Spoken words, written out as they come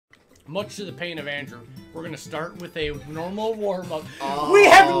much to the pain of Andrew, we're gonna start with a normal warm-up. Oh, We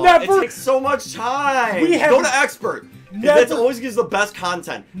have never. It takes so much time. We have Go to expert. That always gives the best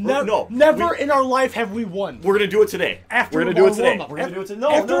content. Never in our life have we won. We're gonna do it today. After we're gonna do it today. warm-up. We're gonna do it today. No,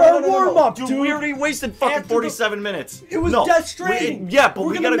 After our warm-up, dude. dude. We already wasted fucking 47 minutes. It was Death Stranding. Yeah, but We're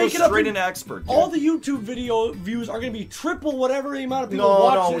we gonna gotta go make it up straight in- into expert. All the YouTube video views are gonna be triple whatever the amount of people No,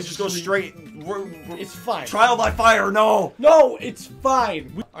 watch no, this we just go stream. straight. It's fine. Trial by fire, no. No, it's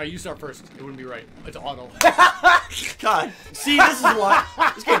fine. Alright, you start first. It wouldn't be right. It's auto. God, see, this is why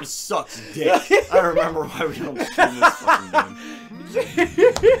this game sucks dick. I remember why we don't stream this fucking game.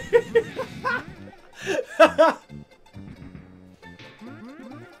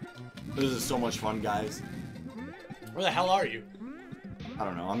 This is so much fun, guys. Where the hell are you? I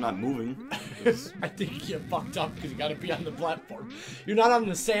don't know. I'm not moving. I think you fucked up because you gotta be on the platform. You're not on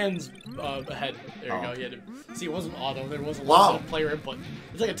the sands ahead. There you go. You had to, see, it wasn't auto. There was a lot of player input.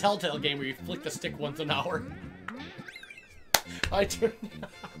 It's like a Telltale game where you flick the stick once an hour. I turn.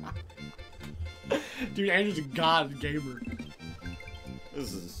 Dude, Andrew's a god gamer.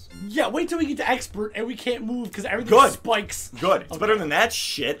 This is... Yeah, wait till we get to expert and we can't move because everything spikes. Good. It's better than that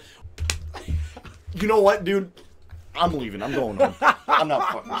shit. You know what, dude? I'm leaving. I'm going home. I'm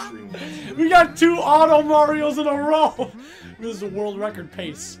not fucking streaming this. We got 2 auto Marios in a row. This is a world record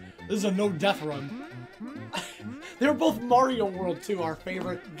pace. This is a no death run. They were both Mario World too. Our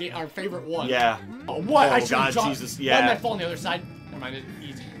favorite one. Yeah. Oh, what? Oh, I should God, jump. Jesus. Yeah. Why did I fall on the other side? Never mind. It's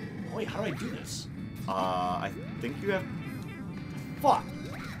easy. Oh, wait, how do I do this? I think you have... Fuck.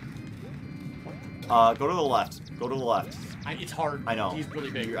 Go to the left. Go to the left. It's hard. I know. He's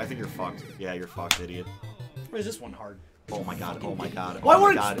really big. I think you're fucked. Yeah, you're fucked, idiot. Why is this one hard? Oh my god. Oh my god. Why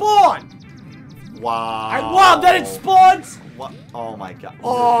won't it spawn? Wow. Wow, then it spawns? What? Oh my god.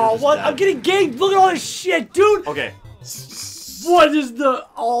 Oh, what? I'm getting ganked. Look at all this shit, dude. Okay. What is the...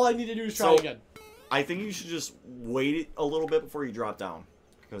 All I need to do is try again. I think you should just wait a little bit before you drop down.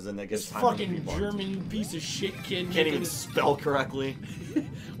 Because then that gives This time fucking German piece of shit kid can't even spell correctly.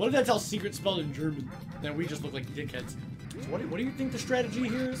 What if that's how secret spelled in German? Then we just look like dickheads. So what do you think the strategy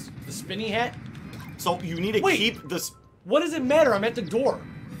here is? The spinny hat? So you need to keep this... What does it matter? I'm at the door.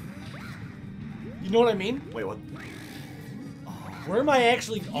 You know what I mean? Wait, what? Where am I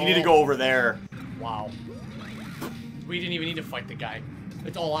actually... You need to go over there. Wow. We didn't even need to fight the guy.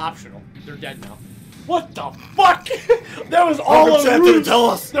 It's all optional. They're dead now. What the fuck? That was all a ruse. Tell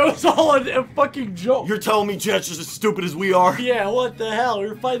us. That was all a fucking joke. You're telling me Jet's just as stupid as we are? Yeah, what the hell? We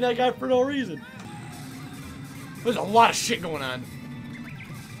were fighting that guy for no reason. There's a lot of shit going on.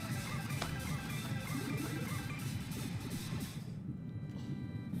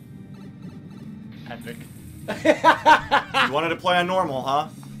 Epic. You wanted to play on normal, huh?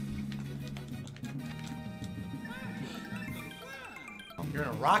 You're in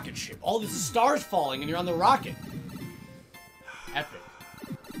a rocket ship. Oh, there's stars falling and you're on the rocket. Epic.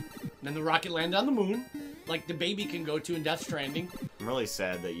 And then the rocket landed on the moon, like the baby can go to in Death Stranding. I'm really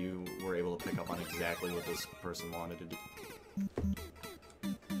sad that you were able to pick up on exactly what this person wanted to do.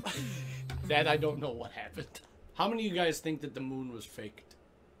 That I don't know what happened. How many of you guys think that the moon was faked?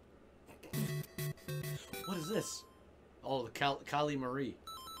 What is this? Oh, the Kali Marie.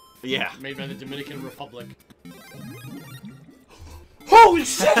 Yeah. Made by the Dominican Republic. Holy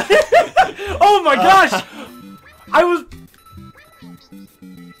shit! Oh my gosh! I was...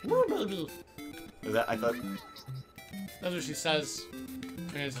 Is that, I thought... That's what she says.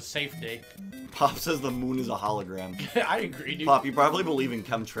 And it's a safe day. Pop says the moon is a hologram. I agree, dude. Pop, you probably believe in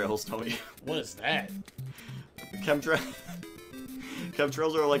chemtrails, don't you? What is that? Chemtrails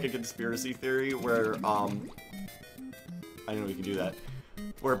are like a conspiracy theory where, I know we can do that.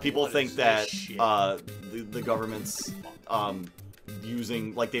 Where people think that, the government's,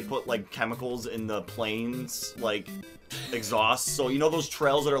 using, like, they put, like, chemicals in the planes, like, exhaust. So, you know those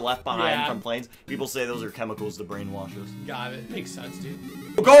trails that are left behind from planes? People say those are chemicals to brainwash us. Got it. Makes sense, dude.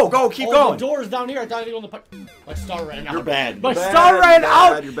 Go! Keep going! The door's down here. I thought I was on the pipe. My star ran out. You're bad. My star ran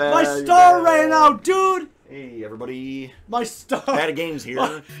out! My star ran out, dude! Hey, everybody. My star... Bad at games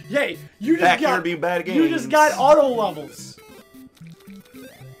here. Yay, you just Back got... here being bad at games. You just got auto levels.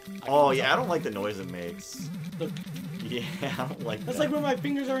 Oh, yeah, I don't like the noise it makes. Yeah, I don't like that. That's like when my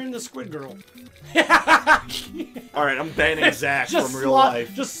fingers are in the Squid Girl. Alright, I'm banning Zach from real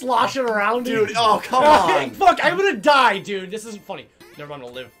life. Just sloshing around, dude. Oh, come on. Fuck, I'm gonna die, dude. This isn't funny. Never mind,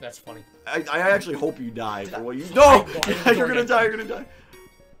 I'll live. That's funny. I actually hope you die for what you... No! You're gonna die, you're gonna die.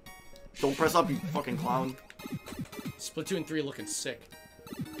 Don't press up, you fucking clown. Splatoon 3 looking sick.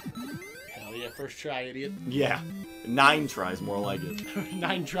 Hell yeah, first try, idiot. Yeah. 9 tries, more like it.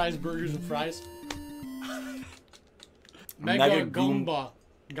 9 tries, burgers and fries. Mega Goomba.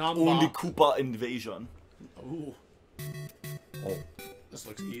 Gamba. Only Koopa invasion. Ooh. Oh. This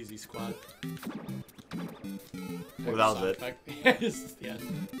looks easy, squad. Well, that was it. Yeah.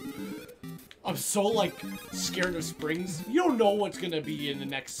 I'm so, like, scared of springs. You don't know what's gonna be in the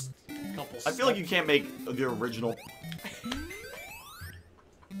next couple I feel like you can't make the original.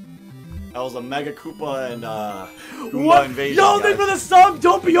 That was a Mega Koopa and Goomba what? invasion. Yo, guys. thanks for the sub,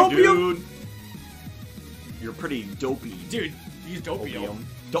 Dopey Opium! Dude, you're pretty dopey. Dude, he's Dopey Opium.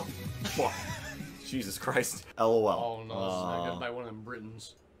 Jesus Christ. LOL. Oh no, this is not good by one of them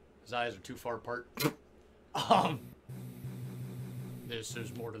Britons. His eyes are too far apart.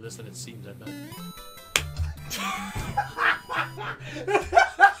 There's more to this than it seems, I bet.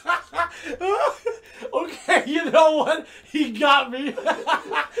 Okay, you know what? He got me.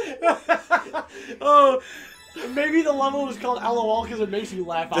 Oh, maybe the level was called LOL because it makes you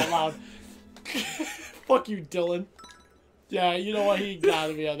laugh out loud. Fuck you, Dylan. Yeah, you know what? He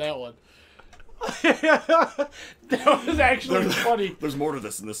got me on that one. That was actually funny. There's more to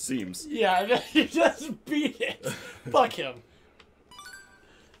this than this seems. Yeah, he just beat it. Fuck him.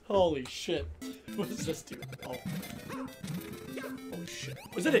 Holy shit. What is this dude? Oh. Oh shit.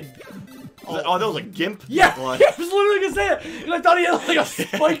 Was it a... Oh, that was a gimp? Yeah, I was literally gonna say it. And I thought he had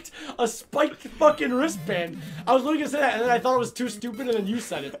like a spiked fucking wristband. I was literally gonna say that, and then I thought it was too stupid, and then you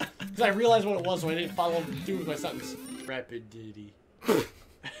said it. Because I realized what it was, so I didn't follow through with my sentence. Rapidity.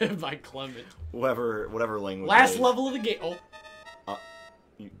 By Clement. Whatever language. Last level of the game. Oh.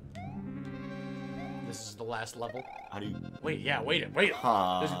 This is the last level. How do you... Wait.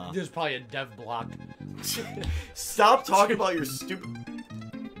 There's probably a dev block. Stop talking about your stupid...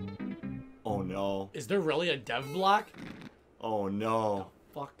 Oh no. Is there really a dev block? Oh no. Oh,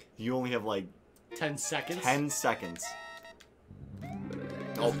 fuck. You only have like... 10 seconds? 10 seconds.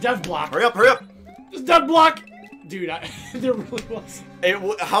 Oh, dev block. Hurry up, hurry up! There's dev block! Dude, there really was.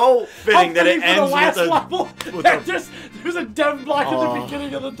 How fitting that it ends with a... There's a dev block at the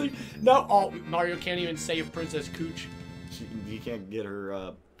beginning of the thing. No, oh, Mario can't even save Princess Cooch. He can't get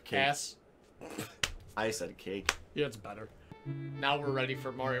her, cake. Ass. I said cake. Yeah, it's better. Now we're ready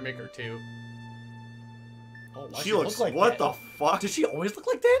for Mario Maker 2. Oh, why she looks like what that? The fuck? Does she always look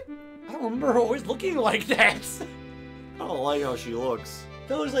like that? I don't remember her always looking like that. I don't like how she looks.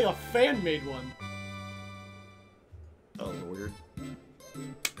 That looks like a fan-made one. That was weird.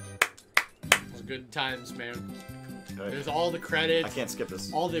 Those good times, man. Okay. There's all the credits. I can't skip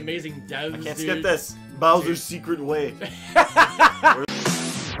this. All the amazing devs. I can't dude. skip this. Bowser's secret way.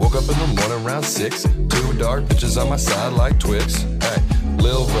 Woke up in the morning around 6. 2 dark bitches on my side like Twix. Hey,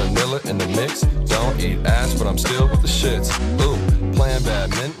 Lil Vanilla in the mix. Don't eat ass, but I'm still with the shits. Ooh, playing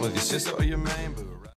badminton with your sister or your main boo.